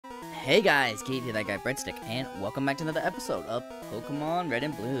Hey guys, Kate here, that guy Breadstick, and welcome back to another episode of Pokemon Red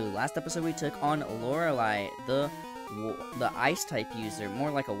and Blue. Last episode we took on Lorelei, the ice type user, more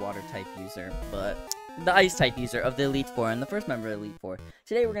like a water type user, but the ice type user of the Elite Four and the first member of Elite Four.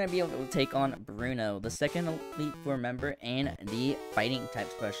 Today we're going to be able to take on Bruno, the second Elite Four member and the fighting type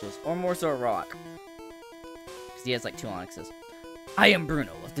specialist, or more so rock, because he has like 2 Onyxes. I am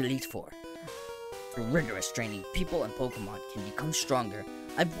Bruno of the Elite Four. Through rigorous training, people and Pokemon can become stronger.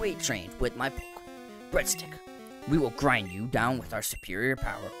 I've weight trained with my Breadstick. We will grind you down with our superior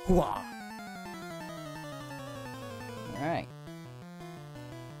power. Hooah! Alright.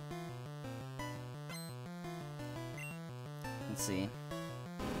 Let's see.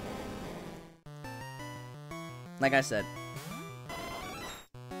 Like I said.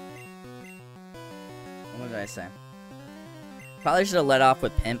 What did I say? Probably should have let off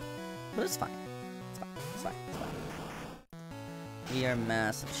with Pimp, but it's fine. It's fine. It's fine. It's fine. We are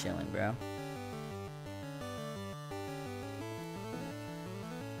massive chilling, bro.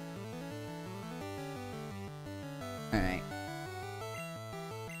 Alright.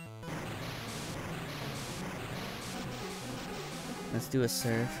 Let's do a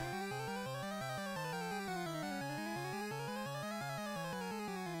surf.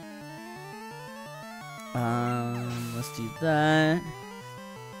 Let's do that.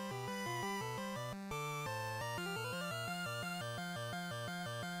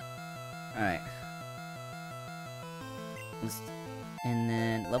 Alright. And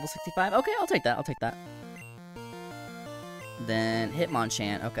then level 65. Okay, I'll take that. I'll take that. Then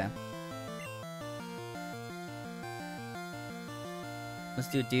Hitmonchan. Okay. Let's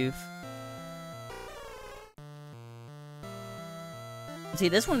do a Doof. See,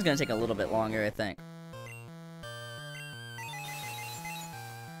 this one's gonna take a little bit longer, I think.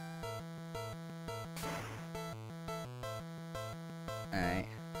 Alright.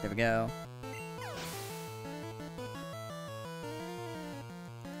 There we go.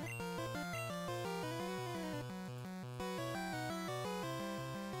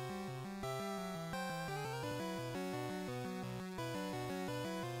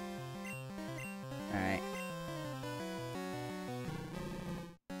 Alright.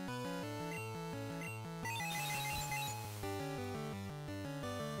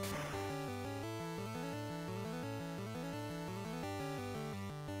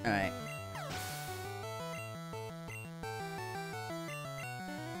 Alright.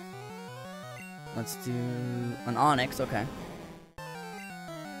 Let's do an Onyx, okay.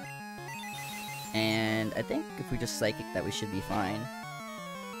 And I think if we just Psychic that, we should be fine.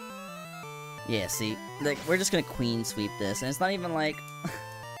 Yeah, see, like, we're just gonna Queen Sweep this, and it's not even like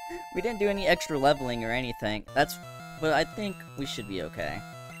we didn't do any extra leveling or anything. But I think we should be okay.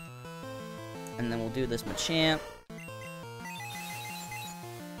 And then we'll do this Machamp.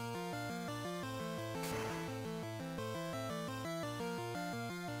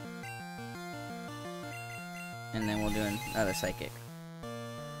 And then we'll do another Psychic.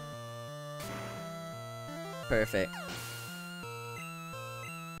 Perfect.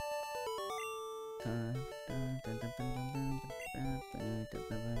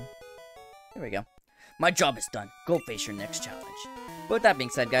 There we go. My job is done. Go face your next challenge. But with that being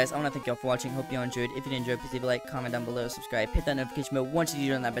said, guys, I want to thank y'all for watching. Hope you enjoyed. If you did enjoy, please leave a like, comment down below, subscribe, hit that notification bell once you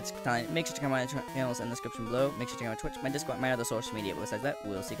join that Breadstick talent. Make sure to check out my channels in the description below. Make sure to check out my Twitch, my Discord, my other social media. But besides that,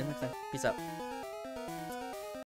 we'll see you guys next time. Peace out.